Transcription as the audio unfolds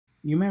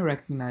You may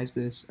recognize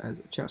this as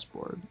a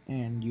chessboard,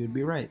 and you'd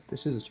be right,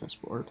 this is a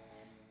chessboard.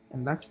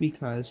 And that's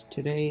because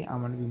today I'm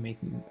going to be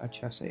making a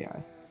chess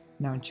AI.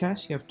 Now in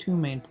chess you have two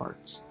main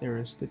parts. There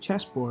is the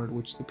chessboard,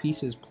 which the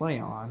pieces play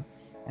on,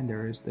 and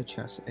there is the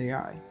chess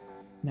AI.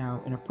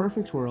 Now in a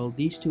perfect world,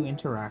 these two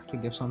interact to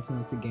give something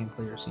like the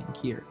gameplay you're seeing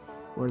here,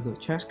 where the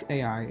chess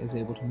AI is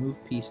able to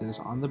move pieces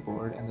on the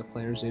board and the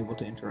player is able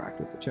to interact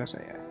with the chess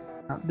AI.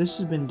 Now, this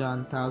has been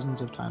done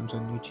thousands of times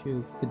on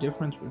YouTube. The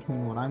difference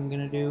between what I'm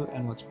going to do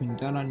and what's been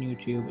done on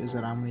YouTube is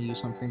that I'm going to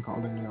use something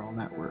called a neural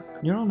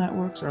network. Neural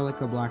networks are like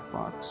a black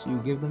box.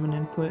 You give them an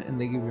input and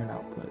they give you an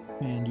output.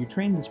 And you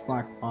train this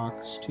black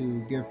box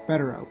to give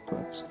better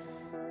outputs.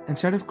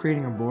 Instead of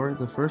creating a board,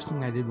 the first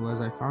thing I did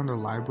was I found a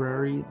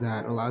library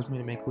that allows me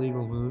to make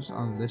legal moves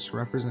on this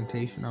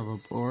representation of a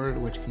board,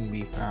 which can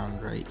be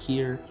found right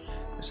here.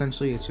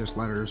 Essentially, it's just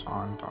letters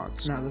on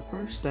dots. Now, the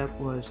first step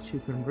was to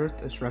convert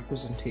this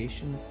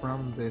representation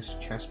from this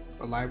chess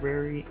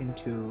library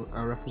into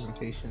a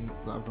representation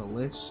of a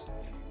list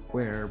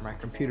where my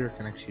computer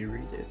can actually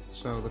read it.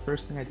 So the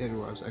first thing I did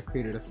was I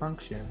created a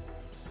function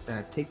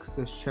that takes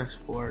this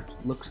chessboard,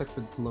 looks at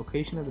the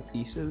location of the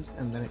pieces,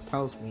 and then it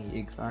tells me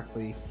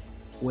exactly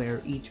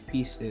where each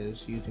piece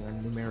is using a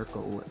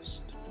numerical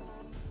list.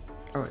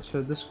 Alright,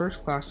 so this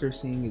first class you're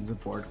seeing is a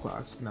board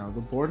class. Now,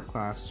 the board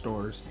class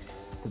stores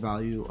the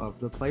value of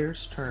the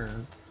player's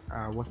turn,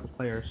 what the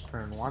player's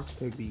turn wants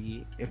to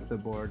be, if the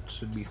board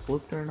should be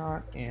flipped or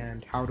not,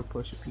 and how to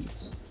push a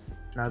piece.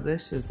 Now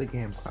this is the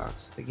game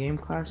class. The game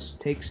class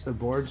takes the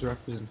board's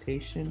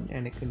representation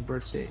and it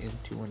converts it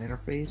into an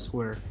interface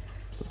where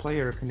the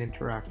player can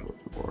interact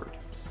with the board.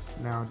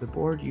 Now the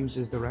board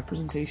uses the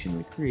representation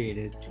we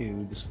created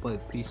to display the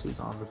pieces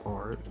on the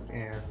board,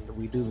 and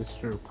we do this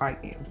through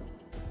Pygame.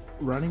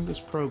 Running this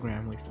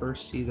program, we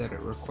first see that it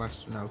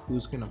requests to know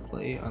who's going to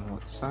play on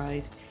what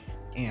side,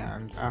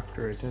 and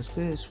after it does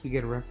this, we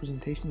get a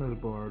representation of the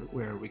board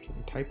where we can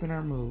type in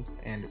our move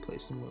and it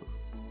plays the move.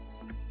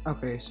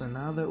 Okay, so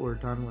now that we're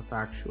done with the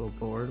actual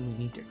board, we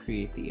need to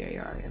create the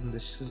AI, and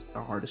this is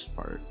the hardest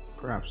part,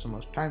 perhaps the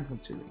most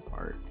time-consuming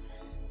part.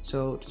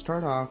 So to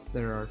start off,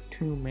 there are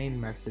two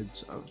main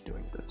methods of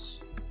doing this.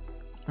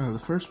 The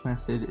first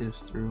method is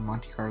through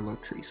Monte Carlo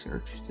tree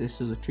search.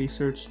 This is a tree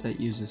search that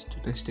uses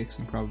statistics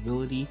and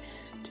probability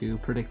to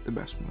predict the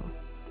best move.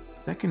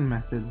 The second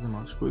method, the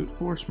most brute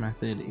force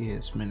method,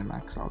 is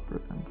Minimax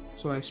algorithm.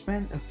 So I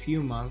spent a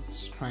few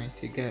months trying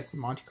to get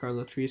Monte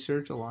Carlo tree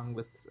search along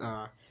with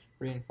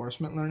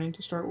reinforcement learning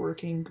to start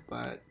working,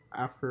 but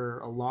after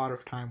a lot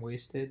of time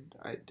wasted,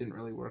 it didn't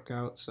really work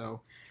out,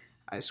 so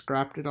I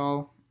scrapped it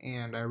all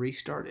and I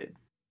restarted.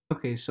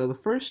 Okay, so the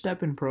first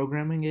step in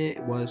programming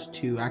it was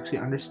to actually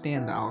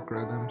understand the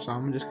algorithm, so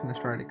I'm just going to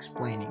start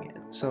explaining it.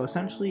 So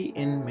essentially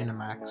in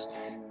Minimax,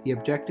 the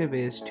objective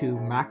is to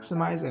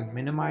maximize and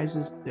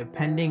minimize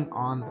depending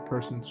on the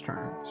person's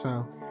turn.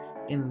 So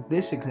in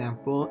this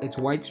example, it's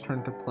white's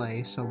turn to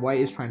play, so white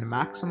is trying to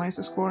maximize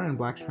the score and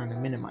black's trying to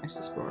minimize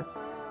the score.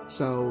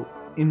 So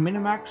in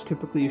Minimax,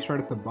 typically you start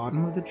at the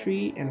bottom of the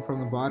tree, and from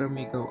the bottom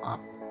you go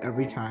up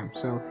every time.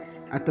 So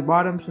at the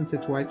bottom, since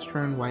it's white's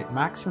turn, white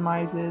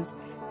maximizes,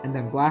 and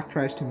then black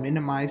tries to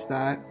minimize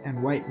that,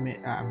 and white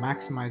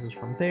maximizes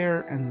from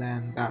there, and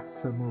then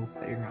that's the move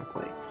that you're going to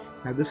play.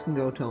 Now this can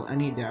go till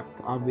any depth.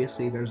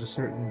 Obviously there's a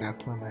certain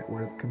depth limit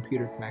where the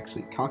computer can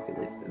actually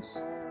calculate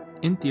this.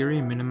 In theory,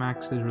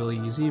 Minimax is really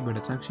easy, but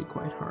it's actually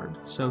quite hard.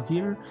 So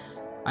here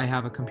I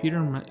have a computer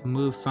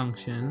move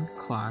function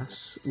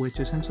class, which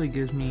essentially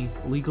gives me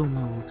legal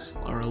moves,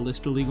 or a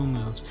list of legal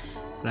moves,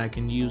 that I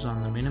can use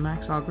on the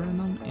Minimax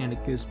algorithm, and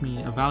it gives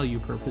me a value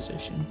per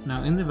position.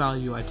 Now in the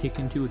value, I take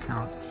into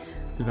account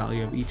the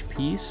value of each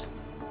piece,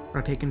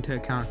 or I take into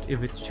account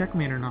if it's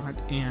checkmate or not,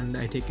 and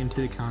I take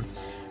into account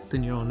the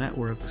neural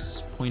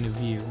network's point of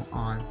view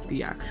on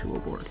the actual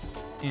board.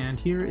 And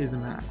here is the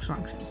Minimax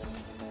function.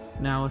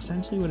 Now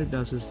essentially what it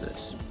does is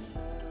this.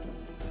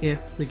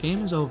 If the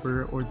game is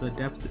over or the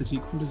depth is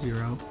equal to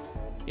 0,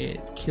 it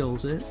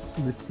kills it,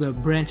 the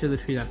branch of the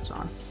tree that it's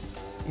on.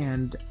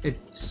 And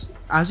it's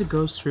as it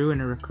goes through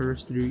and it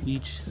recurs through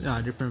each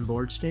different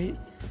board state,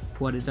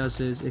 what it does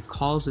is it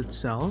calls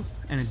itself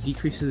and it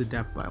decreases the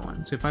depth by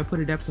 1. So if I put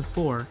a depth of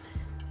 4,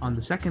 on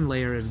the second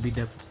layer it would be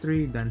depth of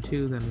 3, then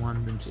 2, then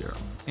 1, then 0.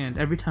 And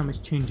every time it's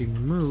changing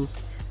the move,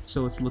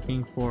 so it's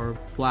looking for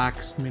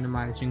blacks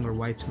minimizing or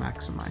whites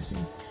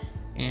maximizing.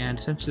 And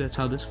essentially that's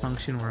how this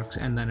function works,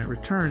 and then it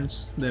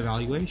returns the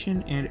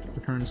evaluation and it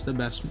returns the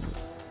best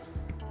move.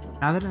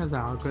 Now that I have the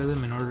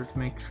algorithm, in order to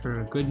make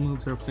sure good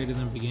moves are played in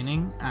the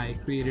beginning, I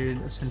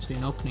created essentially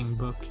an opening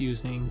book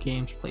using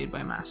games played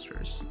by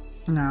masters.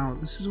 Now,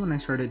 this is when I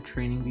started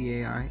training the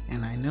AI,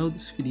 and I know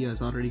this video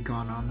has already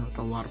gone on with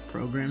a lot of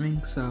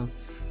programming, so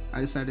I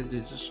decided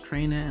to just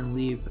train it and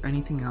leave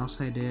anything else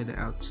I did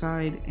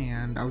outside,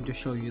 and I would just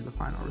show you the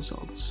final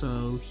results.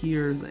 So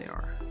here they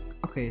are.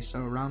 Okay, so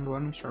round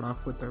 1 we start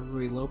off with the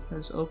Rui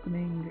Lopez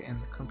opening, and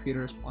the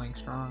computer is playing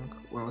strong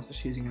while it's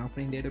just using an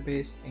opening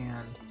database,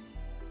 and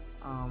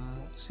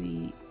let's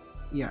see,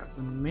 yeah,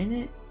 the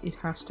minute it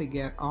has to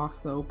get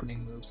off the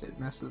opening moves, it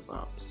messes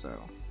up, so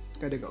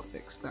gotta go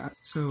fix that.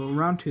 So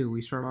round 2,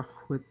 we start off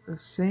with the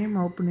same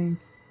opening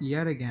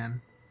yet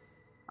again.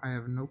 I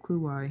have no clue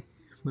why,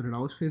 but it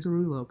always plays a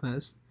Ruy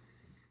Lopez.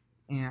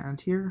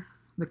 And here,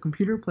 the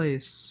computer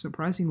plays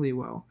surprisingly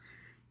well,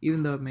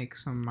 even though it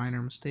makes some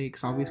minor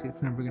mistakes. Obviously,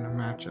 it's never going to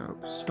match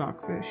up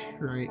Stockfish,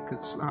 right, because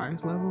it's the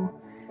highest level.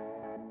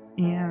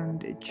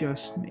 And it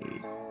just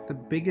made the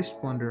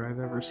biggest blunder I've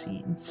ever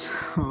seen.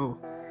 So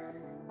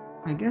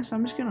I guess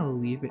I'm just going to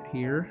leave it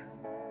here.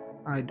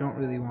 I don't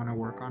really want to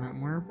work on it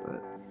more,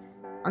 but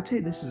I'd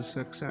say this is a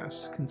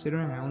success,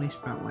 considering I only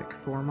spent like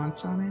 4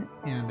 months on it,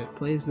 and it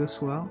plays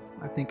this well.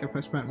 I think if I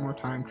spent more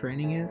time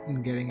training it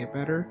and getting it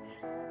better,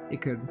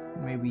 it could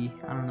maybe,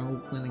 I don't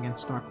know, win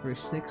against Stockfish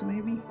 6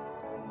 maybe?